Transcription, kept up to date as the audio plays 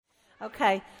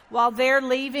Okay. While they're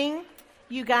leaving,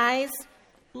 you guys,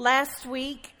 last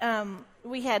week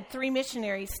we had 3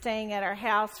 missionaries staying at our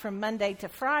house from Monday to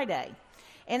Friday.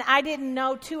 And I didn't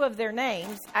know 2 of their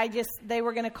names. They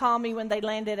were going to call me when they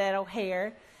landed at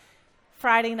O'Hare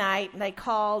Friday night, and they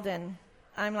called, and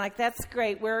I'm like, that's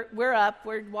great. We're up.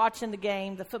 We're watching the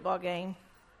game, the football game.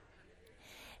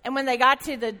 And when they got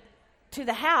to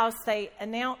the house, they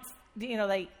announced,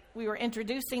 we were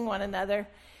introducing one another,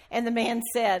 and the man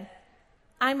said,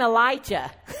 "I'm Elijah."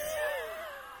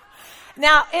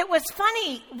 Now, it was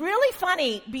funny, really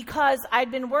funny, because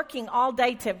I'd been working all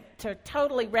day to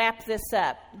totally wrap this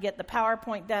up, get the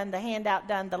PowerPoint done, the handout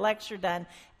done, the lecture done,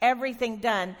 everything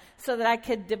done, so that I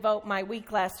could devote my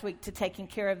week last week to taking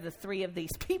care of the 3 of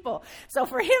these people. So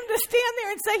for him to stand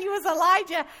there and say he was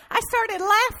Elijah, I started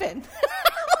laughing.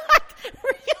 Like,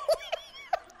 really?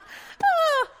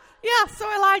 Oh, yeah,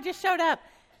 so Elijah showed up,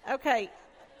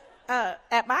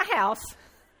 at my house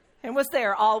and was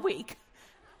there all week.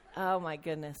 Oh, my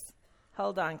goodness.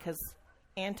 Hold on, because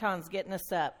Anton's getting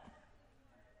us up.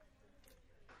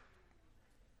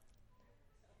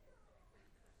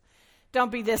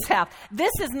 Don't be this house.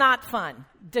 This is not fun.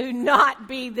 Do not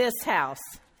be this house.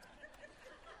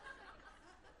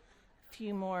 A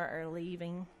few more are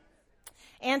leaving.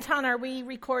 Anton, are we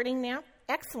recording now?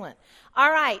 Excellent.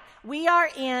 All right. We are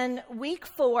in week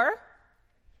 4,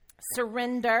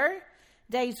 surrender,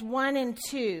 days 1 and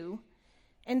 2.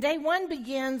 And day 1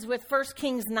 begins with 1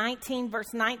 Kings 19,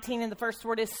 verse 19, and the first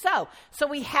word is so. So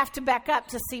we have to back up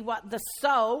to see what the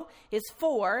so is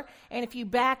for. And if you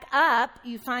back up,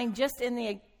 you find just in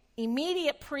the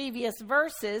immediate previous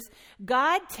verses,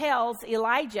 God tells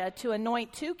Elijah to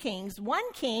anoint 2 kings, 1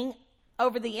 king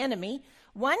over the enemy,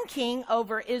 1 king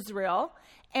over Israel,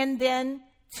 and then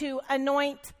to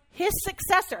anoint his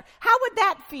successor. How would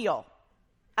that feel?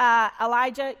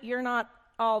 Elijah, you're not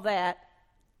all that.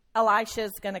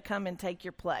 Elisha's going to come and take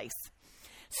your place.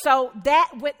 So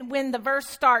that when the verse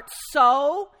starts,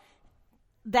 so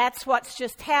that's what's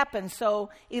just happened.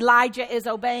 So Elijah is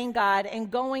obeying God and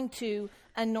going to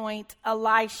anoint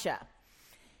Elisha.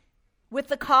 With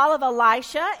the call of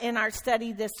Elisha in our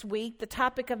study this week, the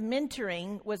topic of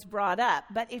mentoring was brought up.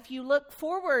 But if you look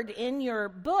forward in your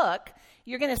book,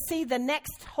 you're going to see the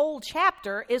next whole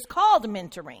chapter is called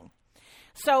mentoring.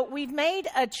 So we've made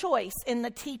a choice in the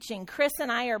teaching. Chris and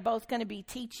I are both going to be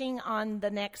teaching on the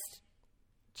next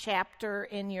chapter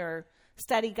in your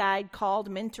study guide called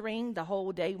Mentoring. The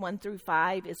whole day 1 through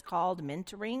 5 is called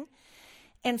Mentoring.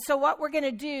 And so what we're going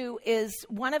to do is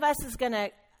one of us is going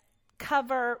to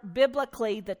cover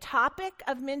biblically the topic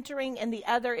of mentoring, and the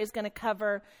other is going to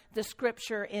cover the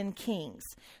scripture in Kings.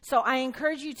 So I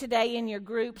encourage you today in your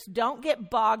groups, don't get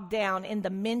bogged down in the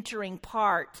mentoring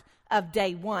part of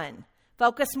day 1.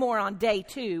 Focus more on day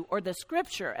 2 or the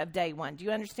scripture of day 1. Do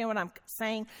you understand what I'm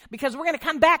saying? Because we're going to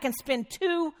come back and spend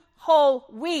 2 whole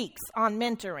weeks on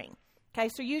mentoring. Okay,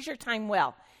 so use your time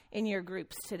well in your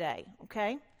groups today.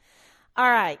 Okay?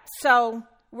 All right, so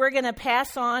we're going to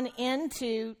pass on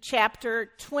into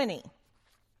chapter 20.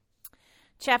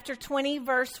 Chapter 20,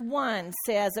 verse 1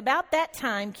 says, "About that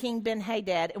time, King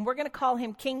Ben-Hadad," and we're going to call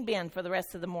him King Ben for the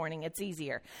rest of the morning. It's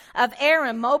easier, "of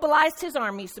Aram mobilized his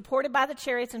army, supported by the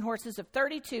chariots and horses of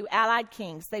 32 allied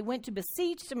kings. They went to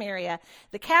besiege Samaria,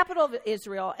 the capital of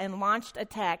Israel, and launched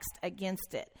attacks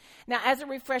against it." Now, as a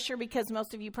refresher, because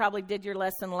most of you probably did your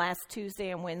lesson last Tuesday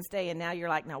and Wednesday, and now you're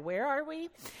like, now where are we?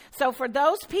 So for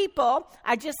those people,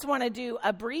 I just want to do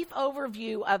a brief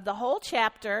overview of the whole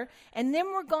chapter, and then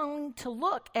we're going to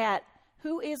look at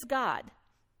who is God.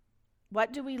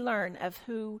 What do we learn of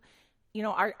who,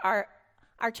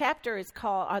 our chapter is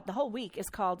called, the whole week is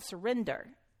called Surrender.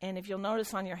 And if you'll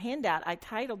notice on your handout, I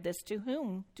titled this, "To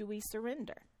Whom Do We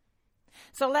Surrender?"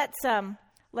 So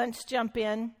let's jump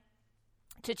in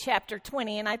to chapter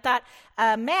 20. And I thought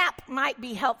a map might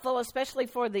be helpful, especially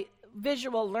for the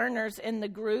visual learners in the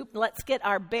group. Let's get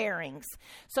our bearings.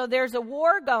 So there's a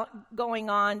war going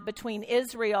on between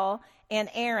Israel and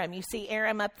Aram. You see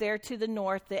Aram up there to the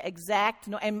north,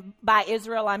 and by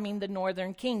Israel I mean the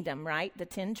northern kingdom, right? The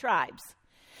 10 tribes.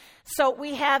 So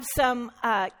we have some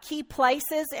key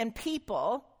places and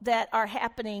people that are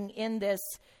happening in this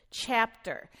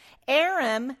chapter.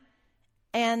 Aram,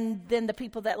 and then the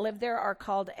people that live there are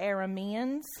called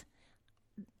Arameans.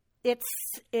 It's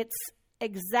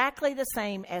exactly the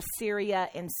same as Syria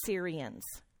and Syrians,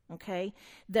 okay?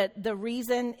 The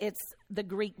reason it's the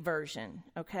Greek version,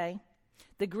 okay?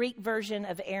 The Greek version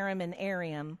of Aram and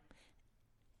Aramean,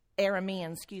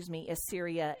 is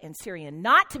Syria and Syrian.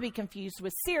 Not to be confused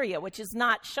with Syria, which is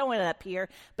not showing up here,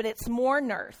 but it's more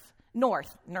north.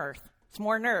 It's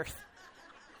more north.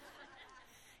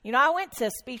 You know, I went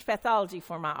to speech pathology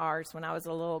for my R's when I was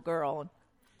a little girl.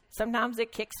 Sometimes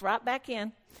it kicks right back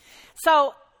in.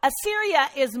 So Assyria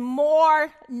is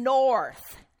more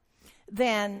north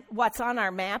than what's on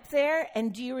our map there.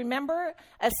 And do you remember?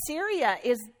 Assyria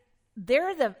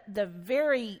they're the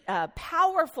very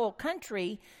powerful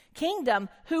kingdom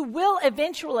who will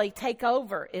eventually take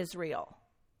over Israel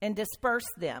and disperse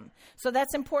them. So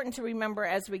that's important to remember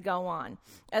as we go on.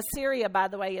 Assyria, by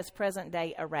the way, is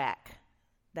present-day Iraq.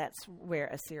 That's where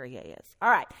Assyria is. All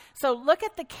right, so look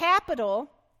at the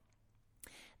capital.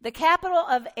 The capital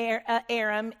of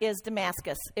Aram is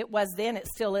Damascus. It was then, it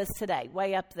still is today,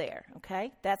 way up there,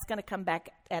 okay? That's going to come back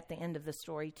at the end of the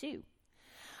story, too.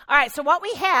 All right, so what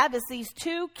we have is these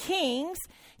two kings,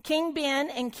 King Ben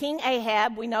and King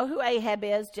Ahab. We know who Ahab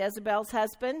is, Jezebel's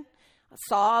husband.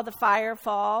 Saw the fire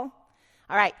fall.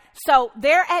 All right, so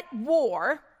they're at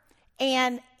war,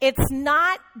 and it's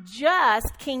not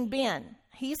just King Ben.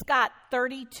 He's got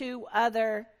 32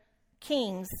 other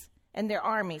kings and their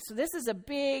army. So this is a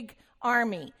big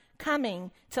army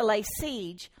coming to lay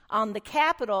siege on the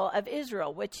capital of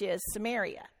Israel, which is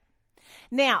Samaria.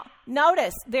 Now,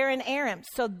 notice they're in Aram,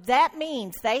 so that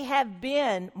means they have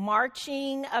been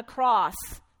marching across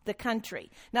the country.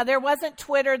 Now, there wasn't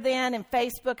Twitter then and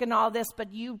Facebook and all this,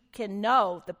 but you can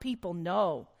know, the people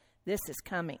know this is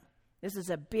coming. This is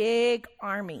a big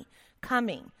army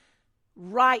coming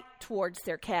right towards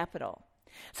their capital.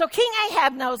 So King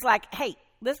Ahab knows, like, hey,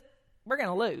 we're going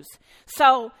to lose.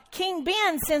 So King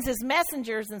Ben sends his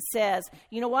messengers and says,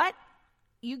 you know what?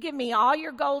 You give me all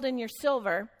your gold and your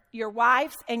silver, your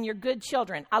wives, and your good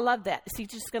children. I love that. Is he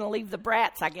just going to leave the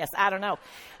brats, I guess? I don't know.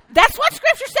 That's what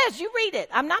Scripture says. You read it.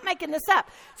 I'm not making this up.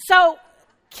 So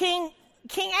King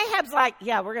Ahab's like,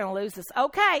 yeah, we're going to lose this.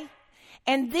 Okay.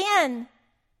 And then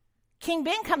King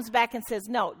Ben comes back and says,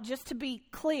 no, just to be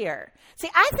clear. See,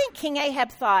 I think King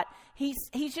Ahab thought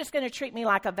he's just going to treat me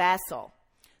like a vassal.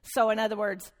 So in other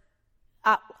words,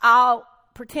 I'll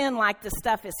pretend like the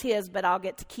stuff is his, but I'll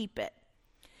get to keep it.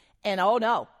 And oh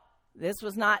no, this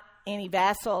was not any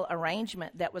vassal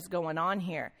arrangement that was going on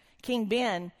here. King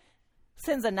Ben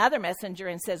sends another messenger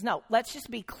and says, no, let's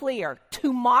just be clear.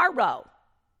 Tomorrow,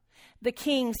 the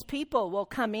king's people will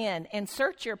come in and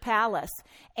search your palace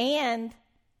and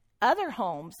other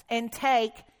homes and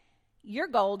take your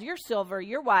gold, your silver,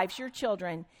 your wives, your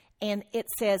children, and it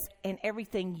says, and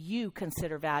everything you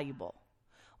consider valuable.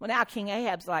 Well, now King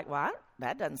Ahab's like, well,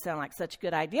 that doesn't sound like such a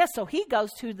good idea. So he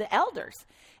goes to the elders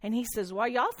and he says, what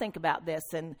do y'all think about this?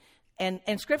 And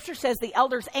Scripture says the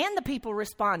elders and the people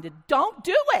responded, don't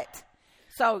do it.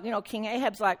 So, King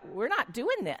Ahab's like, we're not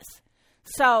doing this.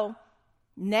 So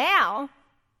now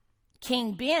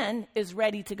King Ben is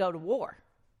ready to go to war.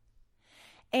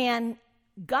 And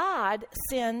God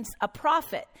sends a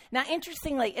prophet. Now,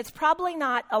 interestingly, it's probably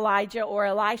not Elijah or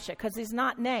Elisha because he's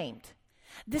not named.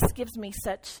 This gives me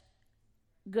such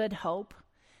good hope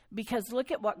because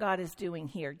look at what God is doing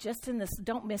here. Just in this,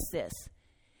 don't miss this.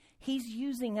 He's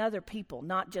using other people,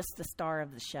 not just the star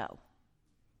of the show.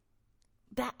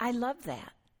 I love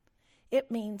that. It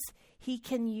means he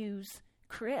can use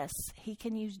Chris. He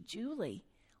can use Julie.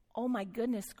 Oh, my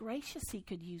goodness gracious, he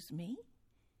could use me.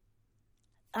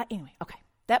 Anyway, okay.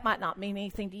 That might not mean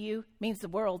anything to you. It means the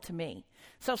world to me.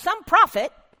 So some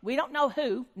prophet, we don't know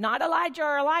who, not Elijah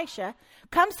or Elisha,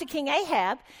 comes to King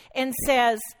Ahab and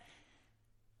says,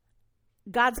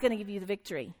 God's going to give you the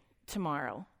victory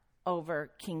tomorrow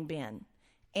over King Ben.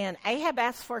 And Ahab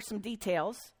asks for some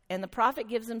details, and the prophet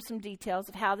gives him some details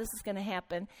of how this is going to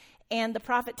happen. And the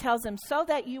prophet tells him, so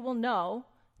that you will know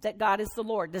that God is the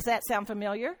Lord. Does that sound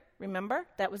familiar? Remember?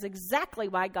 That was exactly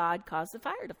why God caused the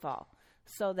fire to fall,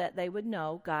 so that they would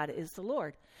know God is the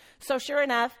Lord. So sure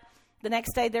enough, the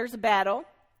next day there's a battle,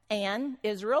 and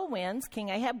Israel wins. King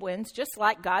Ahab wins, just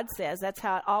like God says. That's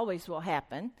how it always will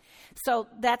happen. So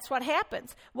that's what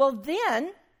happens. Well,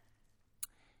 then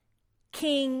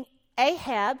King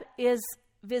Ahab is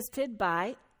visited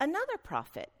by another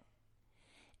prophet.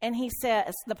 And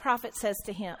the prophet says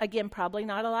to him, again, probably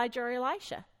not Elijah or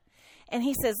Elisha. And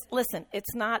he says, listen,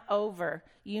 it's not over.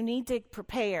 You need to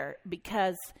prepare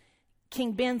because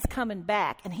King Ben's coming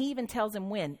back. And he even tells him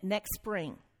when, next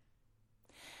spring.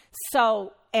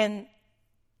 So, and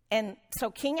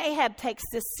so King Ahab takes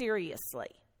this seriously.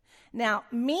 Now,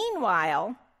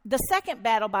 meanwhile, the second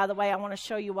battle, by the way, I want to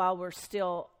show you while we're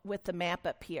still with the map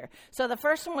up here. So the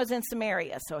first one was in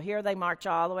Samaria. So here they march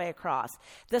all the way across.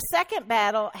 The second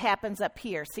battle happens up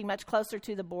here. See, much closer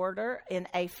to the border in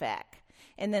Aphek.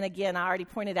 And then again, I already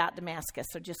pointed out Damascus.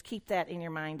 So just keep that in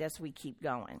your mind as we keep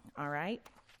going. All right?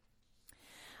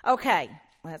 Okay,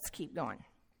 let's keep going.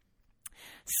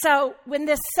 So when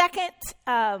this second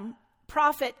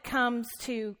prophet comes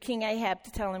to King Ahab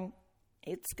to tell him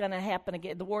it's going to happen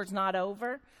again, the war's not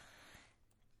over,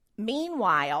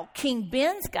 meanwhile, King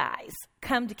Ben's guys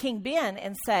come to King Ben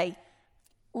and say,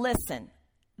 listen,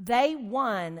 they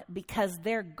won because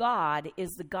their God is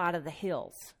the God of the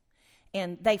hills.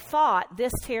 And they thought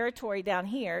this territory down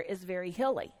here is very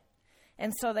hilly.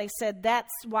 And so they said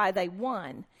that's why they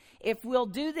won. If we'll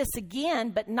do this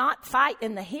again, but not fight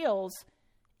in the hills,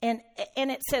 and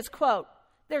it says, quote,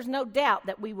 there's no doubt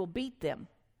that we will beat them.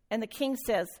 And the king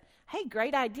says, hey,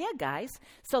 great idea, guys.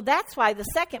 So that's why the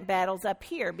second battle's up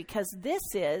here, because this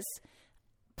is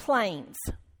plains,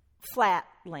 flat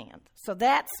land. So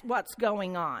that's what's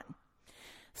going on.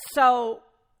 So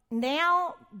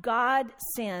now God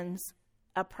sends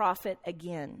a prophet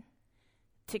again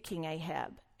to King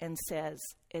Ahab and says,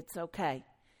 it's okay.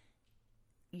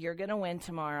 You're going to win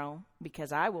tomorrow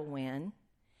because I will win.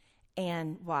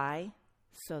 And why?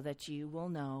 So that you will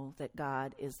know that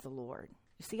God is the Lord.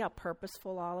 You see how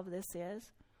purposeful all of this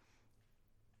is?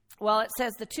 Well, it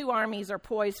says the two armies are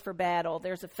poised for battle.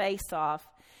 There's a face-off.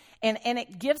 And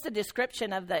it gives a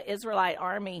description of the Israelite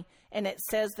army, and it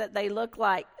says that they look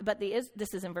like,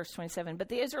 this is in verse 27, but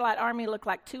the Israelite army looked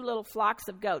like two little flocks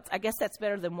of goats. I guess that's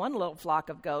better than one little flock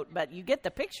of goat, but you get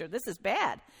the picture. This is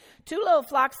bad. Two little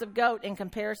flocks of goat in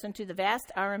comparison to the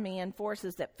vast Aramean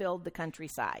forces that filled the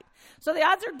countryside. So the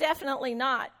odds are definitely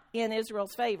not in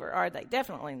Israel's favor, are they?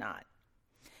 Definitely not.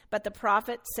 But the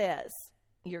prophet says,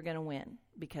 you're going to win,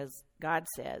 because God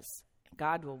says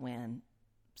God will win,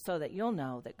 so that you'll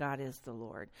know that God is the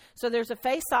Lord. So there's a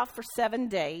face-off for 7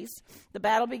 days. The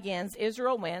battle begins.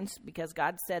 Israel wins because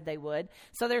God said they would.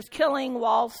 So there's killing,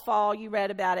 walls fall. You read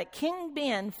about it. King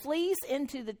Ben flees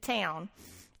into the town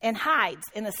and hides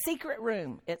in a secret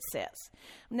room, it says.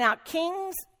 Now,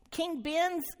 King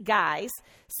Ben's guys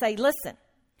say, listen,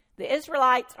 the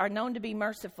Israelites are known to be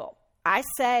merciful. I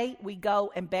say we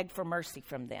go and beg for mercy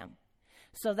from them.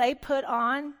 So they put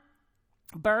on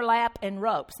burlap and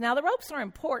ropes. Now, the ropes are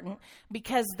important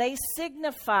because they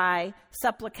signify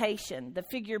supplication, the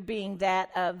figure being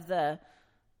that of the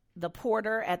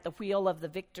porter at the wheel of the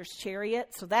victor's chariot.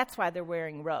 So that's why they're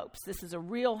wearing ropes. This is a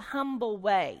real humble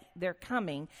way they're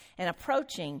coming and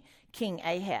approaching King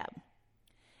Ahab.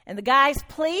 And the guys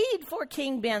plead for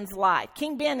King Ben's life.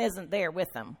 King Ben isn't there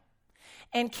with them.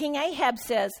 And King Ahab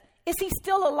says, is he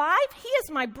still alive? He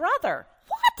is my brother.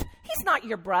 What? He's not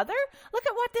your brother. Look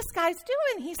at what this guy's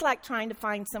doing. He's like trying to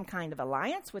find some kind of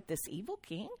alliance with this evil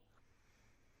king.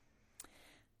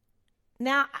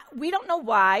 Now, we don't know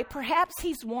why. Perhaps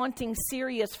he's wanting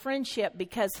Syria's friendship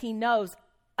because he knows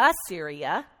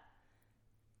Assyria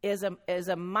is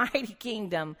a mighty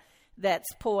kingdom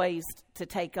that's poised to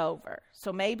take over.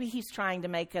 So maybe he's trying to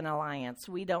make an alliance.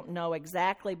 We don't know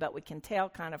exactly, but we can tell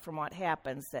kind of from what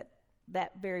happens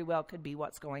that very well could be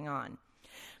what's going on.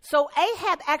 So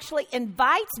Ahab actually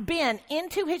invites Ben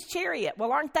into his chariot.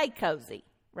 Well, aren't they cozy,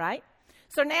 right?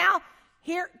 So now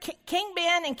here King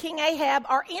Ben and King Ahab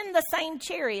are in the same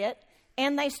chariot,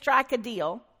 and they strike a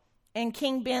deal. And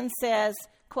King Ben says,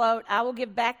 quote, I will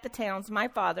give back the towns my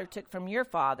father took from your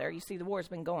father. You see, the war's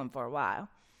been going for a while.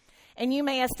 And you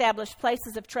may establish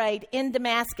places of trade in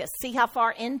Damascus. See how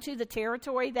far into the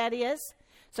territory that is?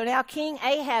 So now King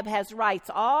Ahab has rights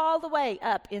all the way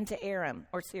up into Aram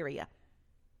or Syria,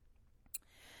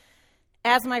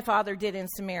 as my father did in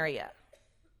Samaria.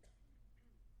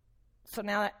 So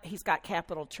now he's got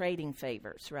capital trading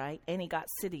favors, right? And he got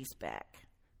cities back.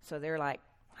 So they're like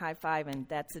high-fiving,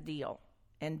 that's a deal.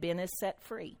 And Ben is set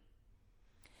free.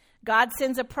 God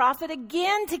sends a prophet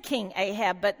again to King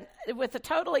Ahab, but with a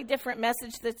totally different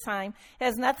message this time. It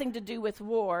has nothing to do with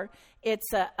war.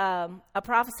 It's a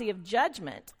prophecy of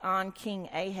judgment on King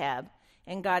Ahab.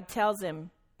 And God tells him,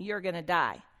 you're going to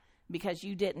die because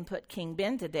you didn't put King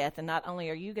Ben to death. And not only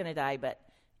are you going to die, but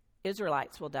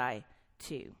Israelites will die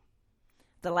too.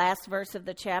 The last verse of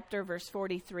the chapter, verse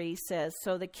 43, says,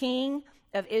 so the king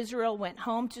of Israel went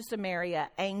home to Samaria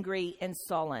angry and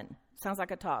sullen. Sounds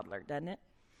like a toddler, doesn't it?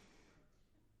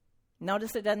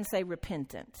 Notice it doesn't say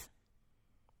repentant.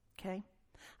 Okay?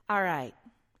 All right.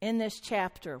 In this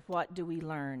chapter, what do we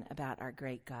learn about our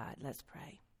great God? Let's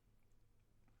pray.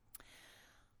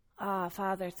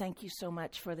 Father, thank you so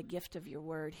much for the gift of your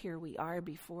word. Here we are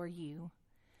before you,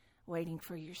 waiting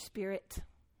for your Spirit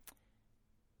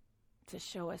to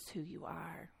show us who you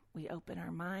are. We open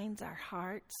our minds, our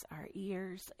hearts, our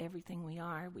ears, everything we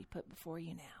are, we put before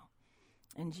you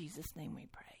now. In Jesus' name we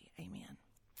pray. Amen.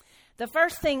 The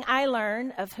first thing I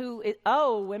learned of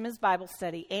Women's Bible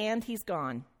Study, and he's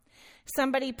gone.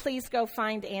 Somebody please go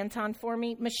find Anton for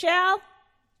me. Michelle?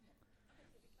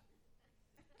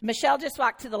 Michelle just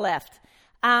walked to the left.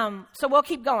 So we'll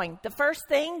keep going. The first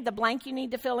thing, the blank you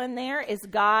need to fill in there, is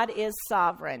God is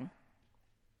sovereign.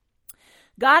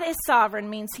 God is sovereign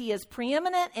means he is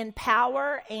preeminent in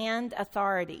power and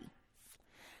authority.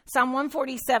 Psalm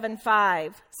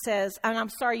 147:5 says, and I'm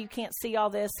sorry you can't see all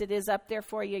this. It is up there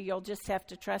for you. You'll just have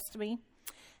to trust me.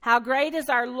 How great is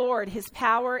our Lord. His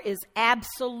power is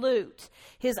absolute.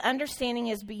 His understanding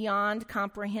is beyond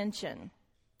comprehension.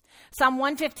 Psalm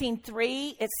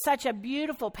 115:3, it's such a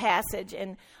beautiful passage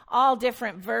in all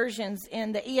different versions.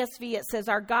 In the ESV, it says,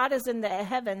 our God is in the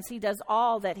heavens. He does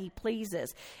all that he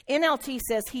pleases. NLT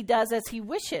says he does as he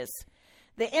wishes.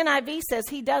 The NIV says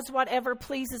he does whatever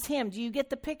pleases him. Do you get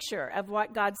the picture of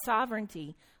what God's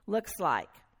sovereignty looks like?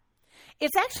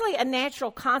 It's actually a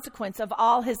natural consequence of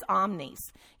all his omnis.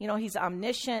 You know, he's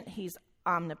omniscient, he's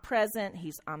omnipresent,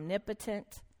 he's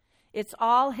omnipotent. It's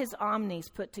all his omnis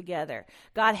put together.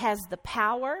 God has the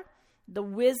power, the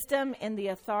wisdom, and the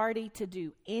authority to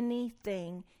do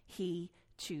anything he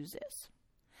chooses.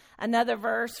 Another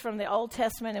verse from the Old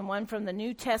Testament and one from the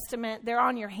New Testament. They're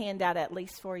on your handout at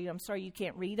least for you. I'm sorry you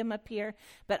can't read them up here,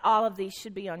 but all of these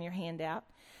should be on your handout.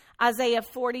 Isaiah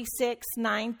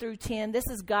 46:9-10. This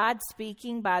is God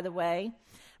speaking, by the way.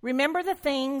 Remember the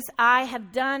things I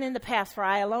have done in the past, for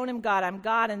I alone am God. I'm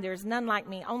God, and there's none like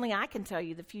me. Only I can tell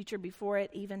you the future before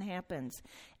it even happens.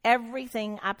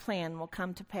 Everything I plan will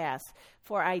come to pass,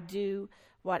 for I do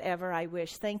whatever I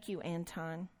wish. Thank you,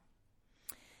 Anton.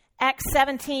 Acts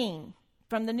 17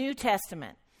 from the New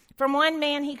Testament. From one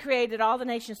man he created all the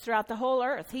nations throughout the whole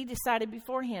earth. He decided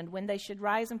beforehand when they should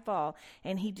rise and fall,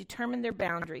 and he determined their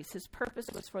boundaries. His purpose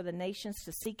was for the nations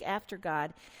to seek after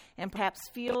God and perhaps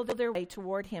feel their way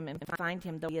toward him and find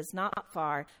him, though he is not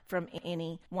far from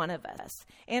any one of us.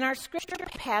 In our scripture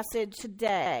passage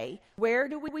today, where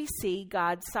do we see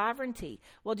God's sovereignty?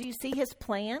 Well, do you see his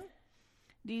plan?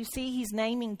 Do you see he's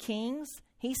naming kings?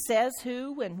 He says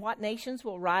who and what nations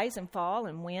will rise and fall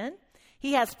and when.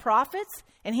 He has prophets,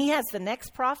 and he has the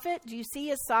next prophet. Do you see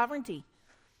his sovereignty?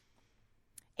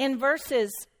 In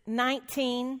verses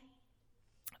 19,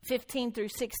 15 through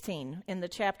 16, in the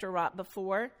chapter right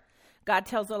before, God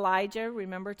tells Elijah,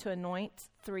 remember, to anoint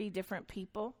 3 different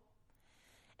people.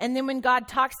 And then when God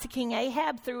talks to King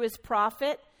Ahab through his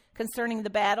prophet concerning the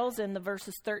battles in the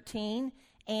verses 13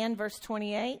 and verse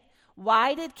 28,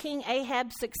 why did King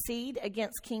Ahab succeed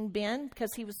against King Ben?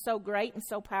 Because he was so great and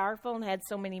so powerful and had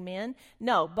so many men?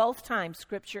 No, both times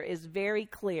Scripture is very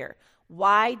clear.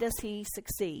 Why does he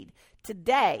succeed?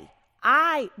 Today,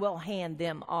 I will hand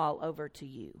them all over to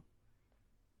you.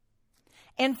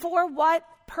 And for what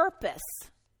purpose?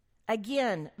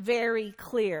 Again, very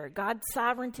clear. God's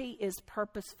sovereignty is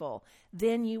purposeful.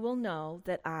 Then you will know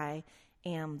that I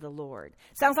am the Lord.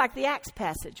 Sounds like the Acts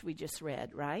passage we just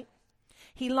read, right?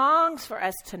 He longs for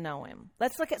us to know him.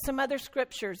 Let's look at some other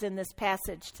scriptures in this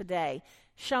passage today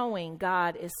showing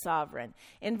God is sovereign.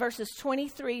 In verses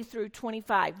 23 through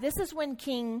 25, this is when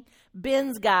King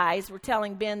Ben's guys were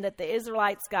telling Ben that the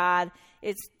Israelites' God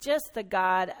is just the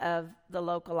God of the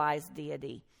localized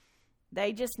deity.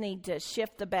 They just need to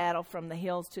shift the battle from the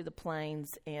hills to the plains,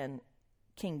 and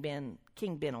King Ben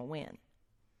will win.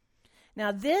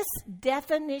 Now, this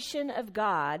definition of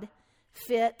God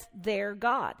fit their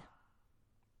God.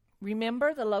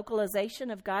 Remember the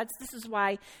localization of God's? This is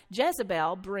why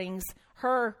Jezebel brings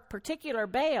her particular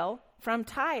Baal from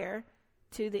Tyre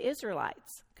to the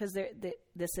Israelites, because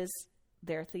this is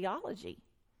their theology.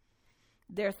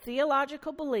 Their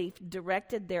theological belief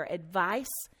directed their advice,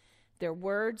 their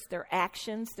words, their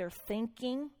actions, their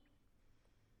thinking,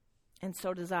 and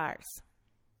so does ours.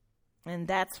 And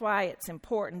that's why it's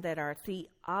important that our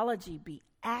theology be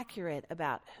accurate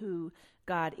about who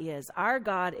God is. Our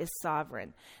God is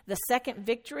sovereign. The second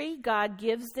victory God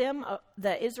gives them,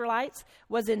 the Israelites,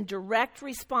 was in direct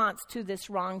response to this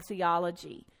wrong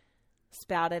theology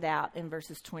spouted out in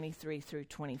verses 23 through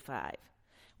 25.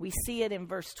 We see it in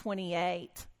verse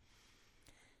 28.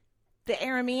 The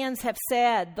Arameans have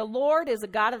said, the Lord is a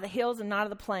God of the hills and not of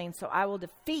the plains, so I will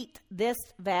defeat this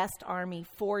vast army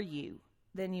for you.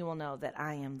 Then you will know that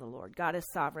I am the Lord. God is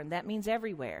sovereign. That means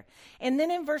everywhere. And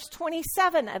then in verse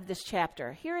 27 of this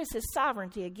chapter, here is his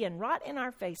sovereignty again, right in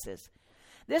our faces.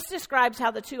 This describes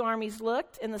how the 2 armies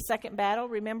looked in the second battle.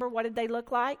 Remember, what did they look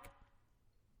like?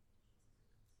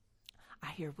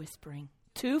 I hear whispering.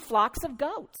 2 flocks of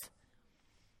goats.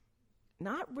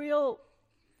 Not real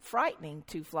frightening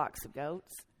 2 flocks of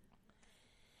goats.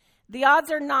 The odds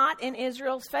are not in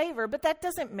Israel's favor, but that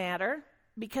doesn't matter.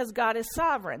 Because God is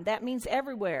sovereign. That means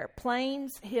everywhere.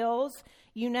 Plains, hills,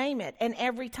 you name it. And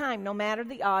every time, no matter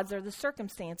the odds or the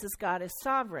circumstances, God is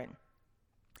sovereign.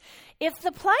 If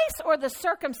the place or the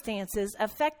circumstances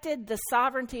affected the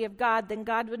sovereignty of God, then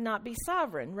God would not be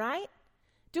sovereign, right?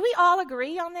 Do we all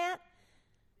agree on that?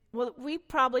 Well, we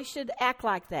probably should act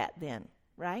like that then,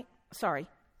 right? Sorry.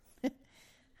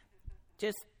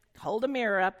 Just hold a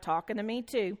mirror up, talking to me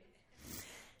too.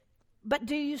 But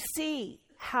do you see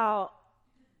how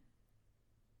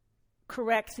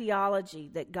correct theology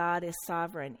that God is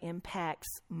sovereign impacts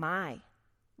my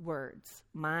words,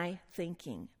 my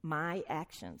thinking, my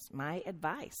actions, my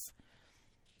advice?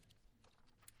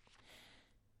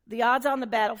 The odds on the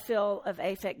battlefield of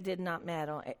Aphek did not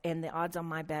matter, and the odds on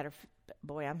my battlefield,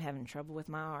 boy, I'm having trouble with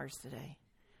my R's today.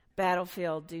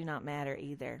 Battlefield do not matter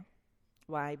either.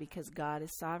 Why? Because God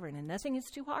is sovereign, and nothing is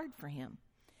too hard for him.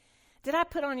 Did I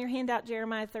put on your handout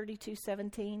Jeremiah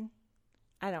 32:17?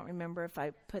 I don't remember if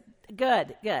I put...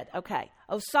 Good. Okay.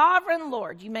 O sovereign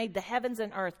Lord, you made the heavens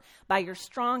and earth by your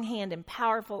strong hand and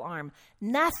powerful arm.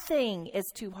 Nothing is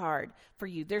too hard for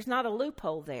you. There's not a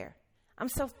loophole there. I'm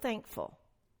so thankful.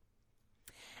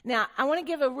 Now, I want to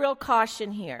give a real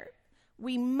caution here.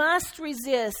 We must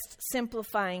resist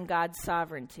simplifying God's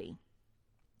sovereignty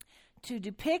to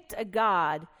depict a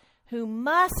God who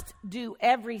must do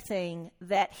everything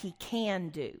that he can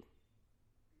do.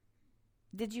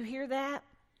 Did you hear that?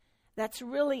 That's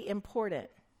really important.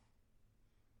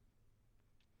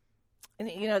 And,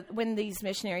 you know, when these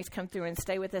missionaries come through and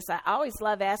stay with us, I always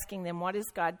love asking them, what is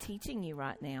God teaching you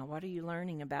right now? What are you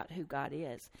learning about who God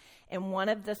is? And one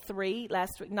of the three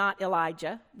last week, not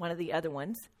Elijah, one of the other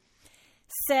ones,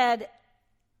 said,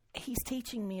 he's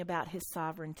teaching me about his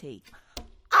sovereignty.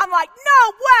 I'm like,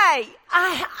 no way!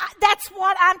 That's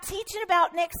what I'm teaching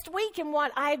about next week and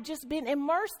what I've just been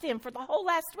immersed in for the whole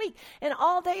last week and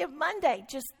all day of Monday.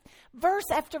 Just verse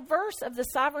after verse of the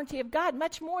sovereignty of God,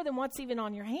 much more than what's even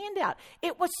on your handout.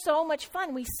 It was so much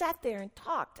fun. We sat there and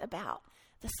talked about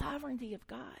the sovereignty of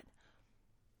God.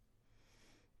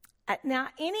 Now,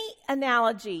 any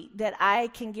analogy that I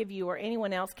can give you or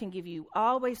anyone else can give you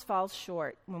always falls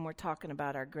short when we're talking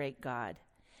about our great God.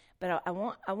 But I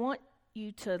want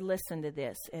you to listen to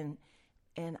this, and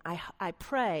I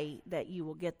pray that you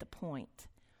will get the point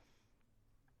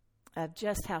of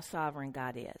just how sovereign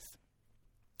God is.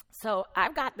 So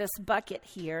I've got this bucket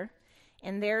here,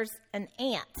 and there's an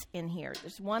ant in here.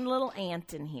 There's one little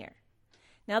ant in here.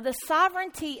 Now, the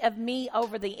sovereignty of me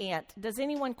over the ant, does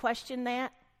anyone question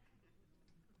that?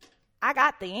 I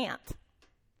got the ant.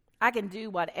 I can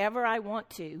do whatever I want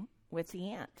to with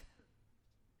the ant.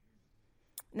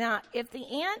 Now, if the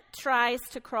ant tries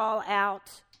to crawl out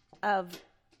of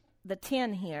the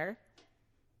tin here,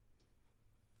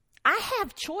 I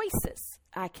have choices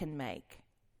I can make.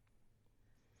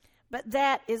 But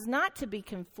that is not to be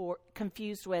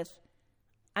confused with,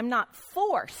 I'm not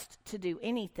forced to do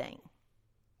anything.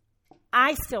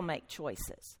 I still make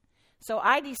choices. So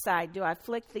I decide, do I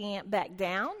flick the ant back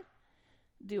down?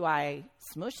 Do I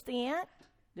smush the ant?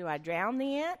 Do I drown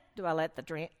the ant? Do I let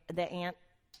the ant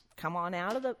come on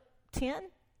out of the tin?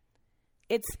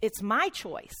 It's my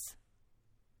choice.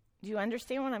 Do you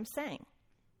understand what I'm saying?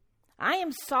 I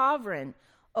am sovereign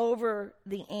over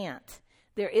the ant.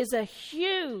 There is a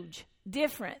huge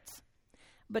difference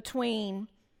between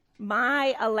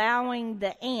my allowing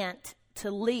the ant to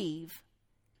leave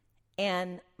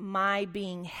and my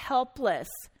being helpless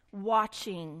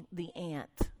watching the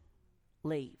ant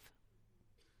leave.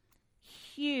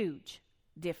 Huge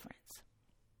difference.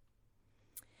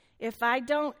 If I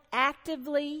don't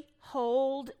actively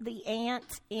hold the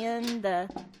ant in the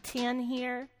tin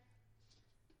here,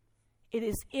 it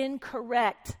is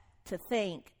incorrect to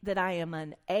think that I am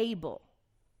unable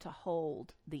to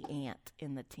hold the ant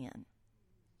in the tin.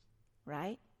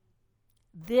 Right?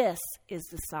 This is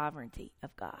the sovereignty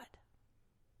of God.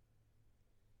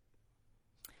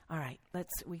 All right,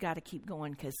 we got to keep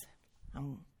going because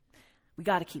we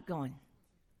got to keep going.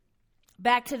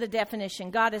 Back to the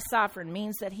definition. God is sovereign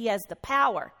means that he has the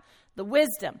power, the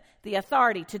wisdom, the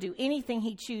authority to do anything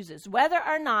he chooses, whether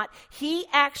or not he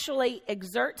actually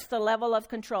exerts the level of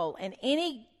control in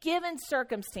any given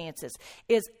circumstances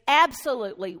is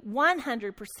absolutely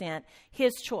 100%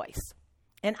 his choice.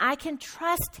 And I can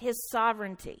trust his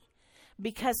sovereignty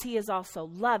because he is also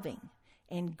loving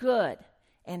and good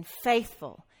and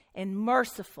faithful and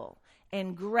merciful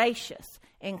and gracious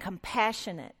and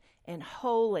compassionate and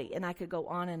holy, and I could go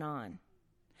on and on.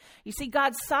 You see,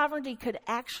 God's sovereignty could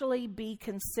actually be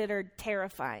considered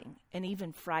terrifying and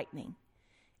even frightening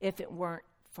if it weren't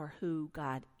for who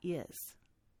God is.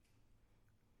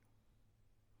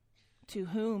 To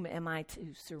whom am I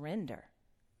to surrender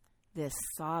this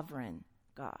sovereign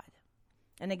God?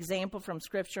 An example from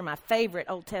Scripture, my favorite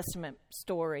Old Testament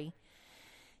story,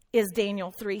 is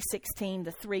Daniel 3:16,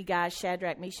 the three guys,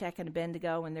 Shadrach, Meshach, and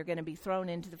Abednego, and they're going to be thrown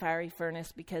into the fiery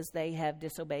furnace because they have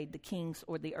disobeyed the king's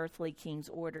or the earthly king's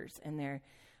orders, and they're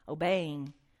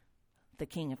obeying the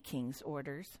King of Kings'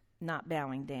 orders, not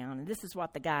bowing down. And this is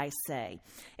what the guys say.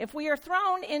 If we are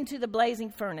thrown into the blazing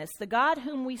furnace, the God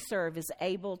whom we serve is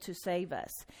able to save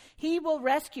us. He will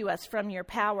rescue us from your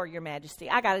power, your majesty.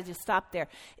 I got to just stop there.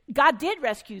 God did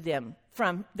rescue them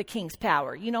from the king's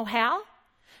power. You know how?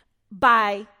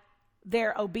 By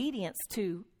their obedience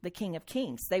to the King of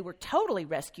Kings. They were totally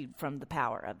rescued from the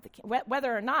power of the king.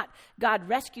 Whether or not God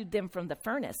rescued them from the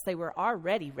furnace, they were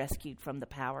already rescued from the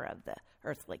power of the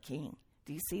earthly king.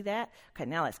 Do you see that? Okay,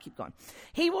 now let's keep going.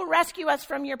 He will rescue us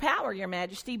from your power, your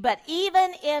majesty, but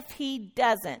even if he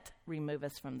doesn't remove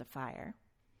us from the fire,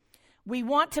 we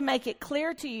want to make it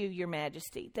clear to you, your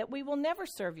majesty, that we will never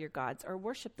serve your gods or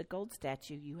worship the gold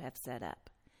statue you have set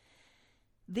up.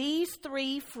 These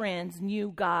three friends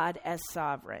knew God as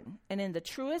sovereign, and in the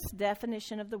truest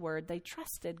definition of the word, they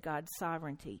trusted God's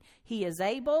sovereignty. He is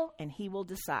able, and he will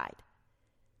decide.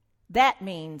 That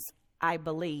means I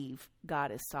believe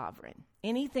God is sovereign.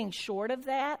 Anything short of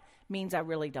that means I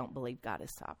really don't believe God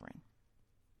is sovereign.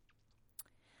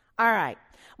 All right.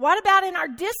 What about in our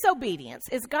disobedience?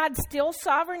 Is God still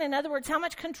sovereign? In other words, how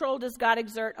much control does God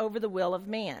exert over the will of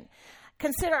man?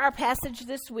 Consider our passage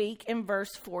this week in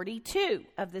verse 42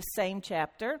 of this same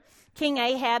chapter. King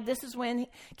Ahab, this is when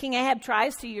King Ahab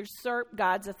tries to usurp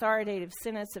God's authoritative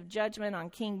sentence of judgment on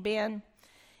King Ben.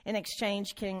 In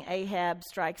exchange, King Ahab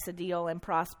strikes a deal and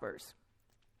prospers.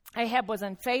 Ahab was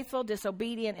unfaithful,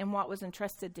 disobedient in what was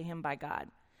entrusted to him by God.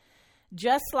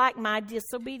 Just like my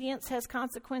disobedience has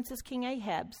consequences, King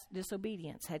Ahab's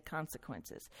disobedience had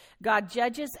consequences. God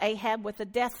judges Ahab with a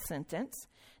death sentence,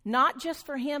 not just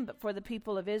for him, but for the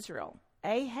people of Israel.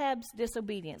 Ahab's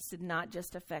disobedience did not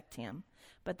just affect him,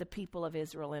 but the people of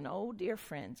Israel. And oh, dear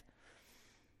friends,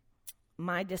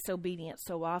 my disobedience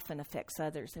so often affects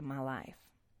others in my life.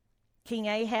 King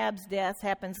Ahab's death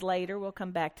happens later. We'll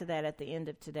come back to that at the end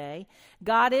of today.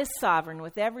 God is sovereign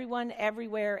with everyone,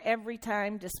 everywhere, every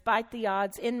time, despite the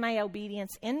odds. In my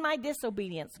obedience, in my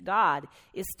disobedience, God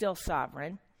is still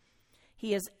sovereign.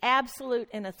 He is absolute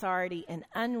in authority and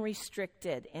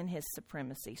unrestricted in his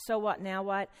supremacy. So what, now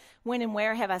what? When and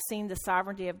where have I seen the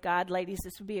sovereignty of God? Ladies,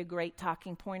 this would be a great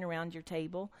talking point around your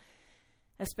table,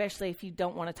 especially if you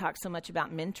don't want to talk so much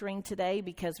about mentoring today,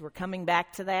 because we're coming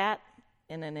back to that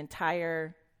in an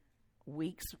entire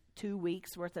 2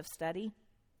 weeks worth of study.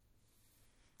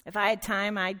 If I had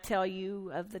time, I'd tell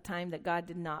you of the time that God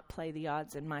did not play the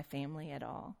odds in my family at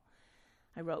all.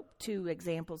 I wrote 2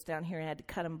 examples down here. I had to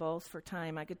cut them both for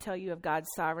time. I could tell you of God's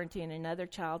sovereignty in another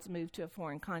child's move to a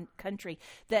foreign country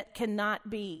that cannot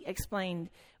be explained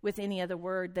with any other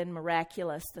word than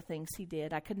miraculous, the things he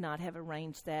did. I could not have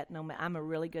arranged that. No, I'm a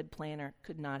really good planner.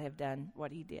 Could not have done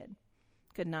what he did.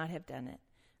 Could not have done it.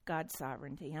 God's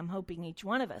sovereignty. I'm hoping each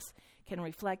one of us can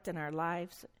reflect in our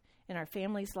lives, in our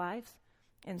families' lives,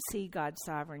 and see God's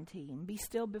sovereignty and be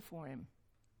still before him.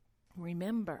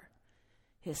 Remember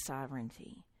his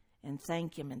sovereignty and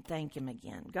thank him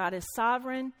again. God is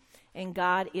sovereign and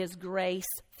God is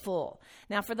graceful.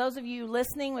 Now, for those of you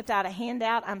listening without a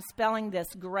handout, I'm spelling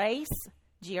this grace,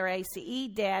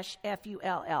 Grace-F-U-L-L.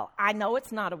 I know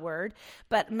it's not a word,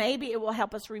 but maybe it will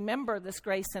help us remember this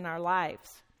grace in our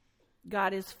lives.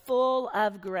 God is full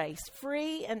of grace,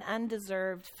 free and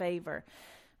undeserved favor.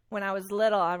 When I was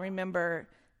little, I remember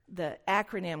the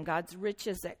acronym, God's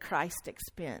riches at Christ's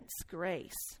expense,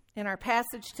 grace. In our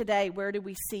passage today, where do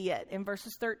we see it? In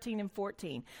verses 13 and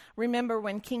 14. Remember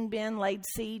when King Ben laid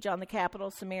siege on the capital,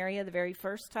 Samaria, the very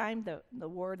first time, the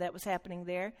war that was happening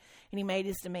there, and he made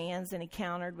his demands, and he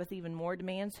countered with even more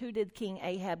demands. Who did King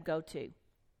Ahab go to?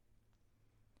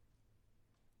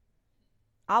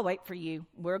 I'll wait for you.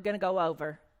 We're going to go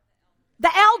over.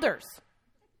 The elders.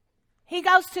 He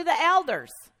goes to the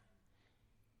elders.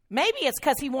 Maybe it's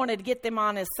because he wanted to get them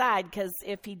on his side, because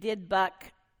if he did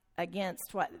buck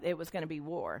against what it was going to be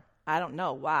war. I don't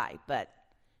know why, but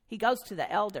he goes to the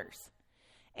elders.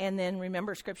 And then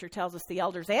remember, Scripture tells us the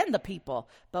elders and the people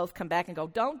both come back and go,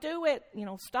 don't do it,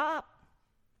 stop.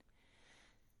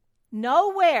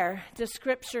 Nowhere does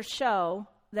Scripture show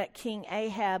that King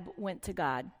Ahab went to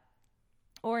God,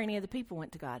 or any of the people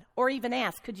went to God, or even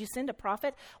asked, could you send a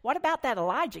prophet? What about that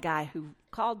Elijah guy who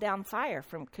called down fire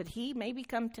could he maybe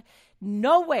come to?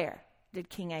 Nowhere did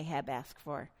King Ahab ask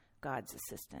for God's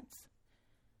assistance.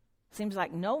 Seems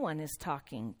like no one is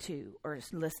talking to or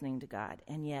is listening to God,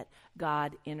 and yet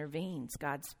God intervenes.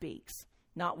 God speaks.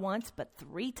 Not once, but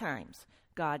 3 times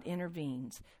God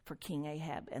intervenes for King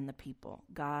Ahab and the people.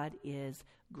 God is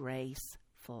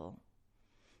graceful.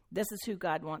 This is who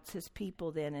God wants his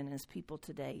people then and his people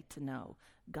today to know.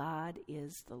 God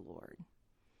is the Lord.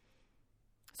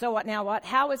 So what now? What?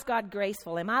 How is God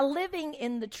graceful? Am I living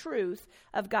in the truth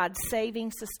of God's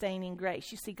saving, sustaining grace?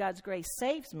 You see, God's grace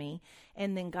saves me,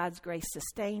 and then God's grace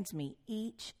sustains me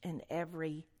each and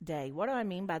every day. What do I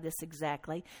mean by this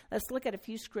exactly? Let's look at a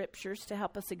few scriptures to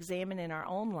help us examine in our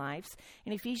own lives.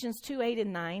 In Ephesians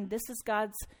 2:8-9, this is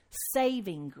God's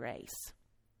saving grace.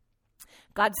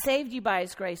 God saved you by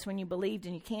his grace when you believed,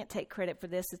 and you can't take credit for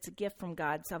this. It's a gift from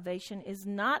God. Salvation is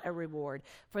not a reward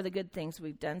for the good things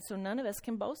we've done, so none of us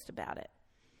can boast about it.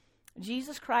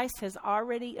 Jesus Christ has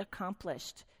already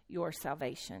accomplished your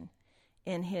salvation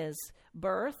in his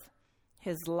birth,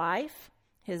 his life,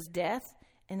 his death,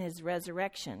 and his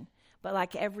resurrection. But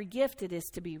like every gift, it is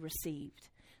to be received.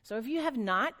 So if you have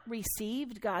not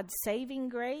received God's saving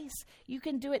grace, you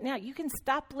can do it now. You can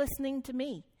stop listening to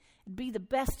me. It'd be the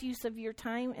best use of your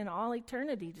time in all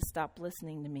eternity to stop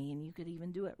listening to me, and you could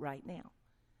even do it right now.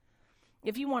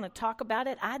 If you want to talk about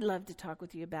it, I'd love to talk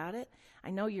with you about it.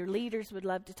 I know your leaders would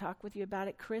love to talk with you about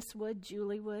it. Chris would,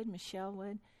 Julie would, Michelle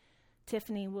would,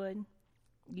 Tiffany would.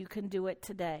 You can do it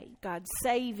today. God's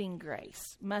saving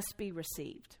grace must be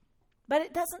received. But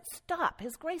it doesn't stop.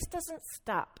 His grace doesn't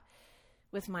stop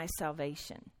with my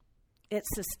salvation. It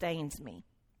sustains me.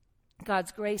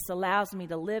 God's grace allows me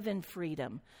to live in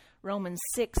freedom. Romans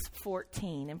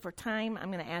 6:14. And for time,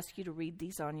 I'm going to ask you to read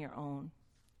these on your own.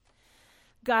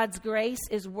 God's grace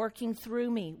is working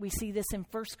through me. We see this in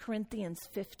 1 Corinthians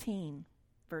 15,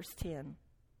 verse 10.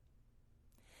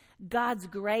 God's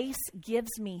grace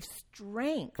gives me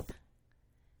strength.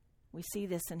 We see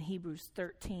this in Hebrews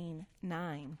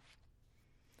 13:9.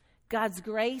 God's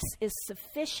grace is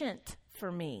sufficient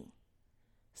for me.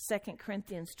 2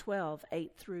 Corinthians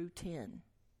 12:8-10.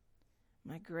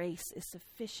 My grace is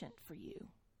sufficient for you.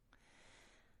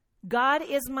 God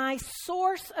is my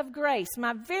source of grace.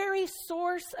 My very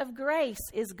source of grace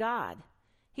is God.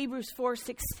 Hebrews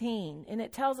 4:16. And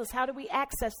it tells us, how do we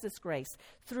access this grace?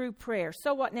 Through prayer.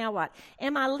 So what now what?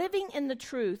 Am I living in the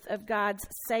truth of God's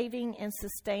saving and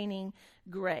sustaining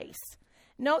grace?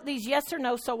 Note these yes or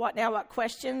no, so what now what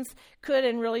questions could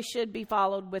and really should be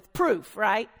followed with proof,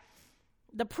 right?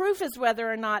 The proof is whether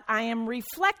or not I am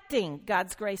reflecting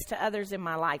God's grace to others in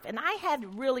my life. And I had a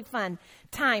really fun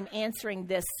time answering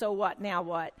this, so what, now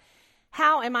what?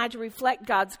 How am I to reflect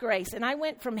God's grace? And I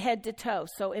went from head to toe.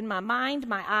 So in my mind,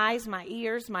 my eyes, my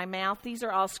ears, my mouth, these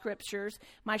are all scriptures.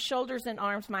 My shoulders and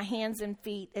arms, my hands and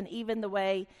feet, and even the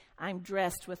way I'm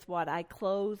dressed with what I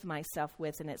clothe myself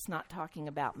with. And it's not talking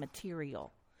about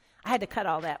material. I had to cut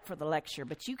all that for the lecture,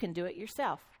 but you can do it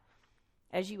yourself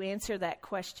as you answer that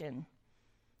question.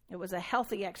 It was a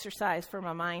healthy exercise for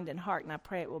my mind and heart, and I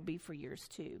pray it will be for yours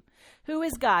too. Who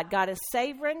is God? God is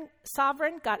sovereign.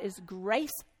 God is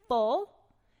graceful.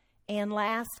 And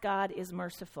last, God is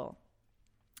merciful.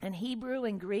 In Hebrew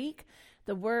and Greek,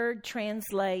 the word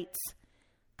translates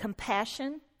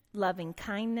compassion, loving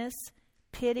kindness,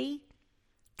 pity,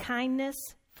 kindness,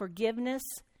 forgiveness,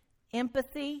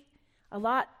 empathy. A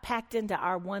lot packed into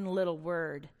our one little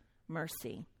word,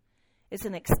 mercy. It's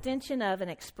an extension of an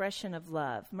expression of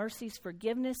love. Mercy's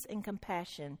forgiveness and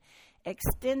compassion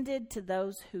extended to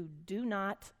those who do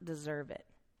not deserve it.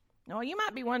 Now, you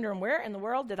might be wondering, where in the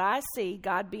world did I see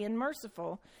God being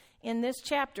merciful in this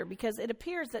chapter? Because it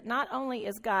appears that not only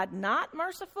is God not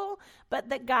merciful, but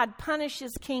that God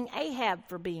punishes King Ahab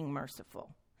for being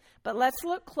merciful. But let's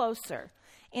look closer.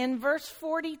 In verse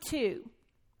 42,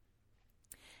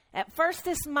 at first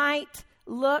this might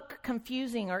look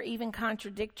confusing or even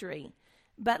contradictory.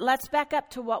 But let's back up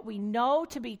to what we know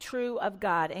to be true of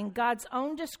God and God's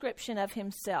own description of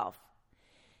himself.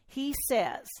 He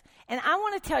says, and I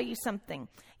want to tell you something.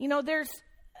 You know, there's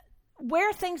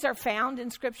where things are found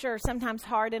in Scripture are sometimes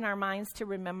hard in our minds to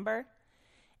remember.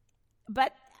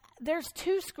 But there's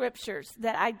two scriptures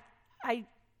that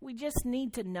we just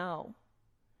need to know.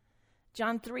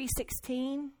 John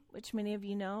 3:16, which many of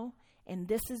you know, and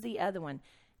this is the other one.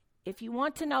 If you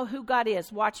want to know who God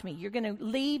is, watch me. You're going to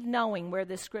leave knowing where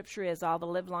this scripture is all the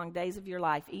livelong days of your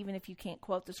life. Even if you can't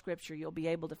quote the scripture, you'll be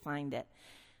able to find it.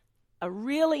 A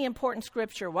really important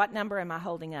scripture. What number am I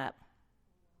holding up?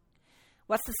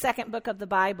 What's the second book of the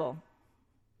Bible?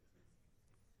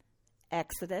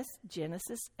 Exodus,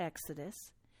 Genesis,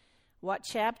 Exodus. What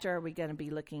chapter are we going to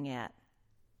be looking at?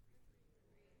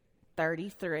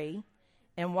 33.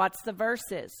 And what's the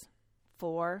verses?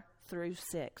 4 through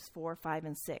 6, 4, 5,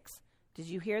 and 6. Did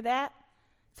you hear that?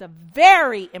 It's a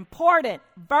very important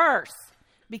verse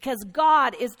because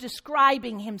God is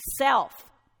describing himself.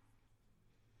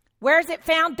 Where is it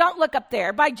found? Don't look up there.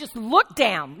 Everybody just look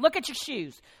down. Look at your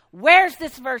shoes. Where's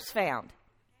this verse found?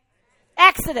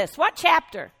 Exodus. What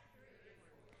chapter?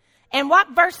 And what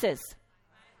verses?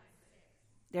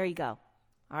 There you go.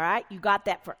 All right? You got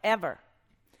that forever.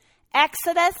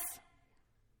 Exodus.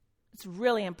 It's a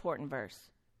really important verse.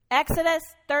 Exodus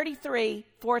 33,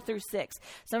 4 through 6.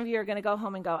 Some of you are going to go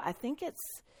home and go, I think it's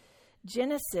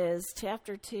Genesis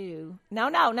chapter 2.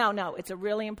 No. It's a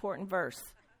really important verse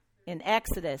in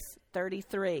Exodus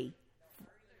 34.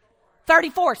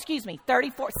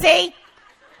 See?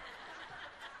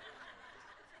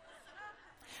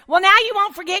 Well, now you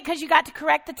won't forget because you got to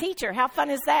correct the teacher. How fun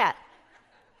is that?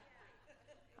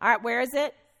 All right, where is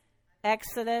it?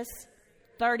 Exodus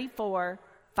 34,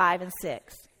 5 and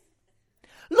 6.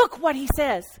 Look what he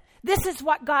says. This is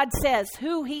what God says,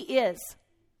 who he is.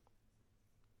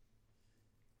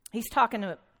 He's talking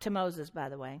to Moses, by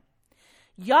the way.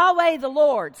 Yahweh the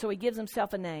Lord, so he gives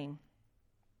himself a name.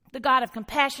 The God of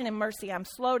compassion and mercy. I'm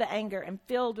slow to anger and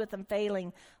filled with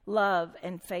unfailing love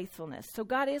and faithfulness. So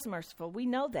God is merciful. We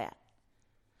know that.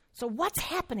 So what's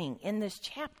happening in this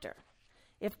chapter?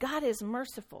 If God is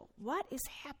merciful, what is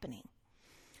happening?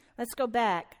 Let's go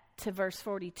back to verse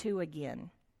 42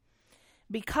 again.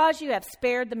 Because you have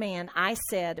spared the man I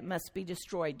said must be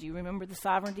destroyed. Do you remember the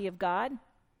sovereignty of God?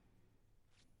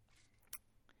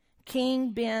 King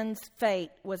Ben's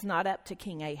fate was not up to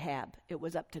King Ahab. It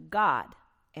was up to God.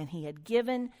 And he had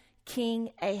given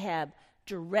King Ahab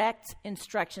direct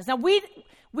instructions. Now, we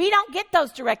don't get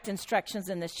those direct instructions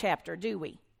in this chapter, do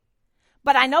we?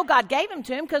 But I know God gave them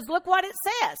to him because look what it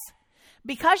says.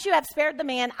 Because you have spared the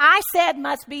man I said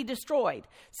must be destroyed.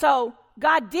 So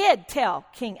God did tell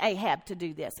King Ahab to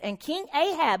do this. And King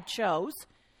Ahab chose,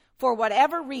 for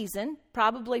whatever reason,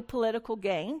 probably political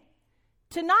gain,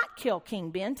 to not kill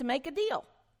King Ben, to make a deal.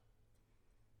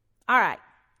 All right.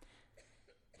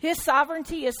 His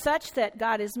sovereignty is such that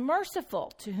God is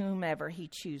merciful to whomever he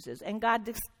chooses. And God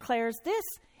declares this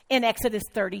in Exodus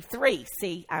 33.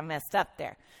 See, I messed up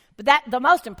there. But the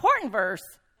most important verse,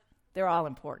 they're all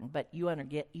important, but you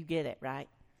get it, right?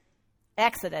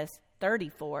 Exodus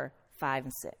 34, 5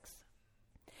 and 6.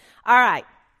 All right.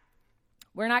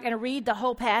 We're not going to read the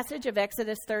whole passage of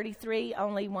Exodus 33,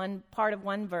 only one part of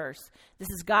one verse. This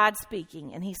is God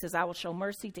speaking, and he says, I will show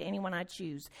mercy to anyone I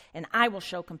choose, and I will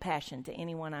show compassion to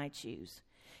anyone I choose.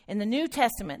 In the New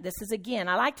Testament, this is again,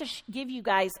 I like to give you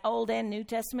guys Old and New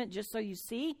Testament just so you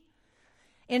see.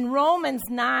 In Romans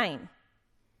 9,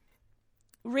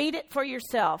 read it for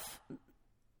yourself,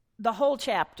 the whole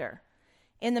chapter.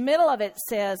 In the middle of it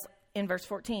says, in verse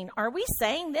 14, are we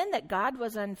saying then that God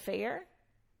was unfair?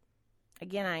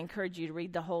 Again, I encourage you to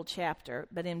read the whole chapter.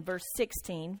 But in verse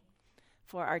 16,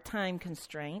 for our time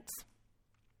constraints,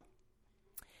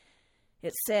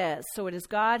 it says, so it is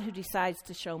God who decides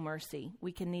to show mercy.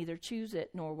 We can neither choose it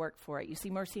nor work for it. You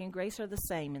see, mercy and grace are the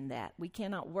same in that. We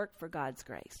cannot work for God's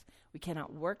grace. We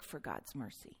cannot work for God's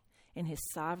mercy. In his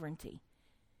sovereignty,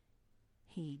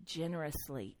 he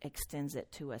generously extends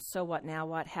it to us. So what now?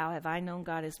 What? How have I known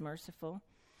God is merciful?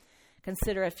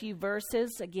 Consider a few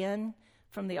verses again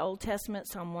from the Old Testament.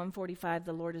 Psalm 145,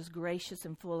 the Lord is gracious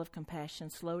and full of compassion,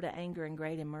 slow to anger and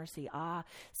great in mercy.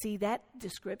 See that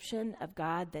description of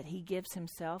God that he gives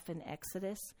himself in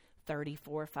Exodus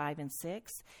 34, 5 and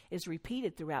 6 is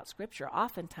repeated throughout Scripture,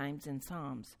 oftentimes in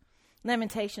Psalms.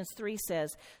 Lamentations 3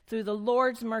 says, through the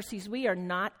Lord's mercies we are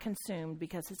not consumed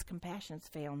because his compassions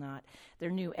fail not.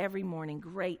 They're new every morning.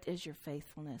 Great is your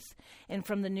faithfulness. And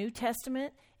from the New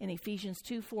Testament, in Ephesians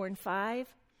 2, 4 and 5,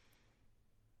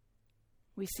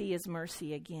 we see his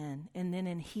mercy again. And then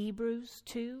in Hebrews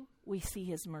 2, we see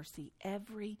his mercy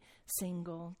every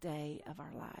single day of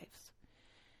our lives.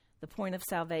 The point of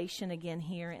salvation again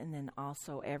here, and then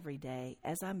also every day.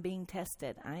 As I'm being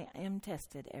tested, I am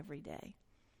tested every day.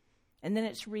 And then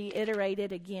it's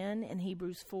reiterated again in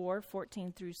Hebrews 4,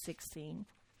 14 through 16.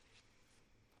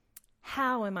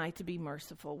 How am I to be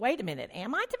merciful? Wait a minute.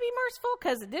 Am I to be merciful?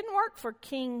 Because it didn't work for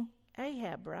King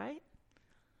Ahab, right?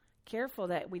 Careful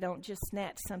that we don't just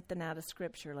snatch something out of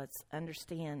Scripture. Let's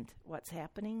understand what's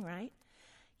happening, right?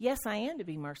 Yes, I am to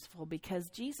be merciful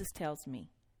because Jesus tells me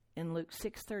in Luke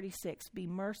 6:36, be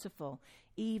merciful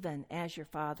even as your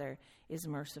Father is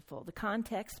merciful. The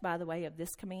context, by the way, of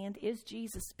this command is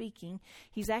Jesus speaking.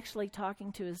 He's actually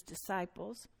talking to his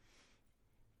disciples.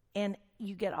 And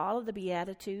you get all of the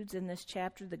Beatitudes in this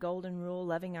chapter, the golden rule,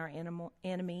 loving our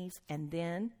enemies, and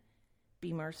then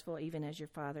be merciful even as your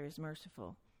Father is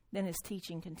merciful. Then his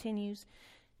teaching continues,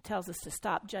 tells us to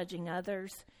stop judging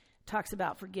others, talks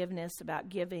about forgiveness, about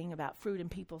giving, about fruit in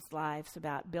people's lives,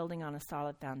 about building on a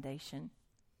solid foundation.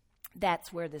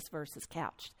 That's where this verse is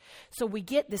couched. So we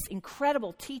get this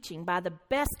incredible teaching by the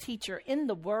best teacher in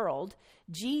the world,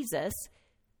 Jesus,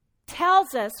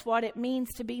 tells us what it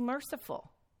means to be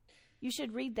merciful. You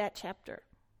should read that chapter.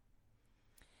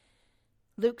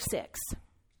 Luke 6.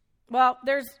 Well,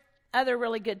 there's other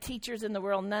really good teachers in the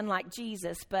world, none like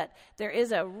Jesus, but there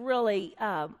is a really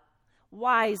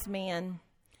wise man,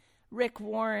 Rick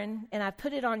Warren, and I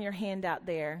put it on your handout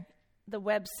there, the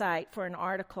website for an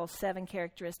article, 7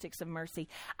 Characteristics of Mercy.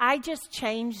 I just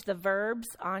changed the verbs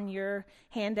on your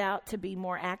handout to be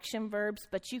more action verbs,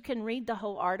 but you can read the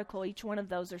whole article. Each one of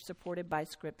those are supported by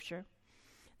Scripture.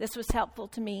 This was helpful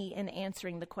to me in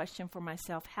answering the question for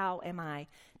myself, how am I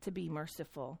to be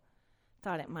merciful?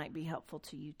 Thought it might be helpful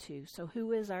to you too. So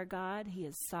who is our God? He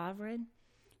is sovereign,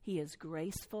 He is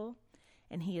graceful,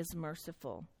 and He is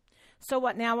merciful. So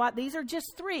what now? What? These are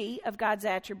just 3 of God's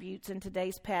attributes in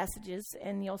today's passages,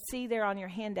 and you'll see there on your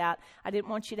handout. I didn't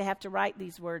want you to have to write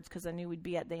these words because I knew we'd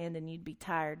be at the end and you'd be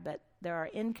tired, but there are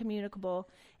incommunicable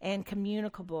and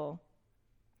communicable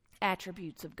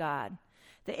attributes of God.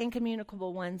 The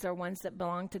incommunicable ones are ones that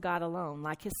belong to God alone,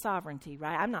 like His sovereignty,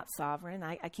 right? I'm not sovereign.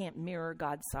 I can't mirror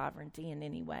God's sovereignty in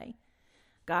any way.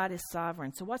 God is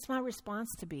sovereign. So what's my response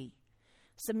to be?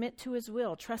 Submit to His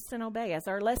will, trust and obey. As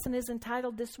our lesson is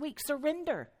entitled this week,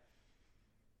 surrender.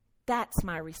 That's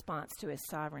my response to His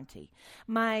sovereignty.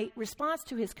 My response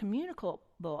to His communicable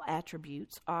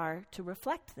attributes are to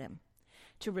reflect them,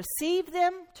 to receive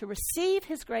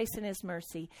His grace and His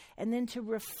mercy, and then to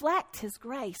reflect His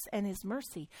grace and His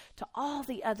mercy to all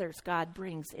the others God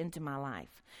brings into my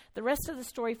life. The rest of the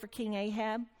story for King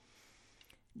Ahab,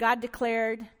 God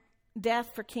declared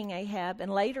death for King Ahab, and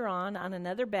later on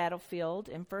another battlefield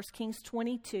in 1 Kings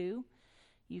 22,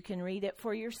 you can read it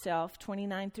for yourself,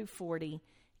 29 through 40,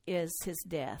 is his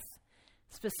death.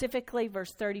 Specifically,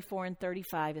 verse 34 and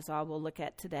 35 is all we'll look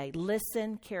at today.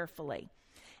 Listen carefully.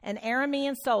 An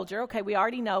Aramean soldier, okay, we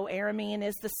already know Aramean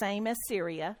is the same as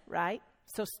Syria, right?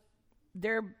 So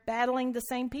they're battling the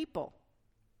same people.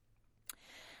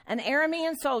 An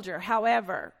Aramean soldier,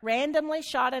 however, randomly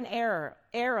shot an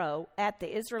arrow at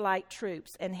the Israelite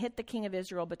troops and hit the king of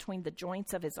Israel between the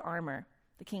joints of his armor.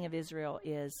 The king of Israel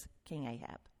is King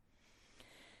Ahab.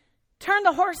 Turn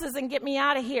the horses and get me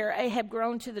out of here, Ahab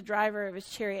groaned to the driver of his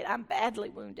chariot. I'm badly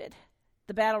wounded.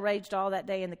 The battle raged all that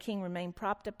day, and the king remained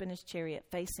propped up in his chariot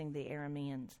facing the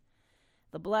Arameans.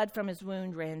 The blood from his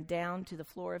wound ran down to the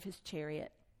floor of his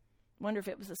chariot. Wonder if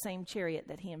it was the same chariot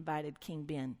that he invited King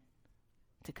Ben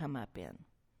to come up in.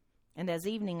 And as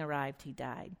evening arrived, he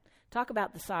died. Talk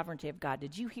about the sovereignty of God.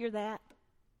 Did you hear that?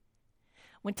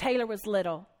 When Taylor was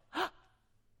little,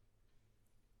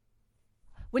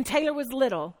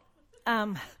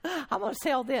 I'm going to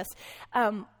tell this.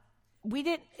 We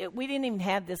didn't even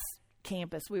have this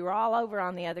campus. We were all over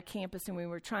on the other campus, and we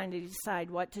were trying to decide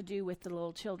what to do with the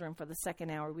little children for the second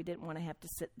hour. We didn't want to have to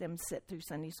sit through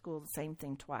Sunday school the same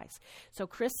thing twice. So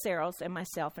Chris Saros and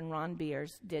myself and Ron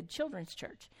Beers did children's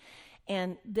church.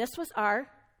 And this was our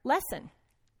lesson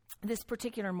this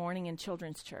particular morning in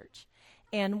children's church.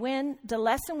 And when the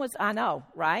lesson was, I know,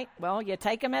 right? Well, you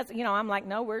take them as, I'm like,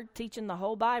 no, we're teaching the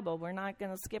whole Bible. We're not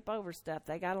going to skip over stuff.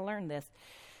 They got to learn this.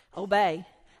 Obey.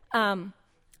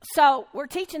 So we're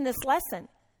teaching this lesson,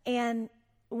 and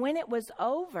when it was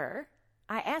over,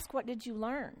 I asked, what did you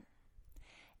learn?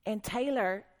 And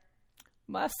Taylor,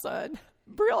 my son,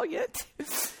 brilliant,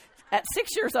 at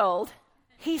 6 years old,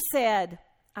 he said,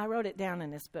 I wrote it down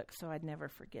in this book so I'd never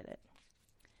forget it.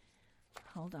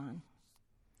 Hold on.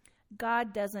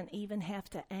 God doesn't even have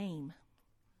to aim.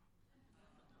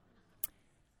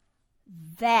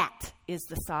 That is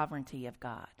the sovereignty of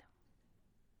God.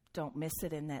 Don't miss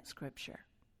it in that scripture.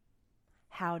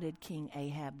 How did King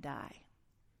Ahab die?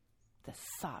 The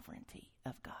sovereignty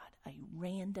of God. A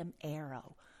random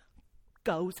arrow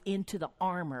goes into the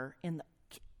armor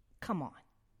come on.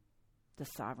 The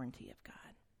sovereignty of God.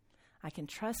 I can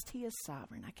trust He is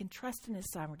sovereign. I can trust in His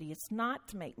sovereignty. It's not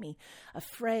to make me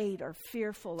afraid or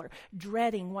fearful or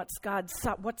dreading what's God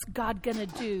going to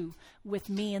do with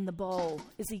me in the bowl.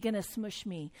 Is He going to smush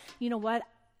me? You know what?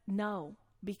 No,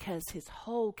 because His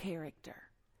whole character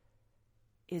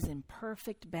is in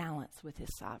perfect balance with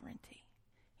His sovereignty.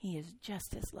 He is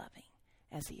just as loving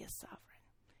as He is sovereign.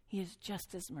 He is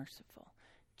just as merciful,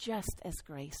 just as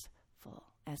graceful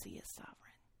as He is sovereign.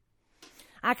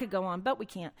 I could go on, but we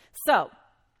can't. So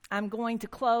I'm going to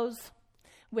close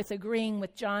with agreeing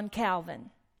with John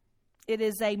Calvin. It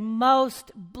is a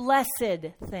most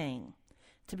blessed thing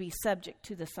to be subject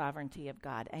to the sovereignty of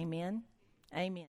God. Amen? Amen.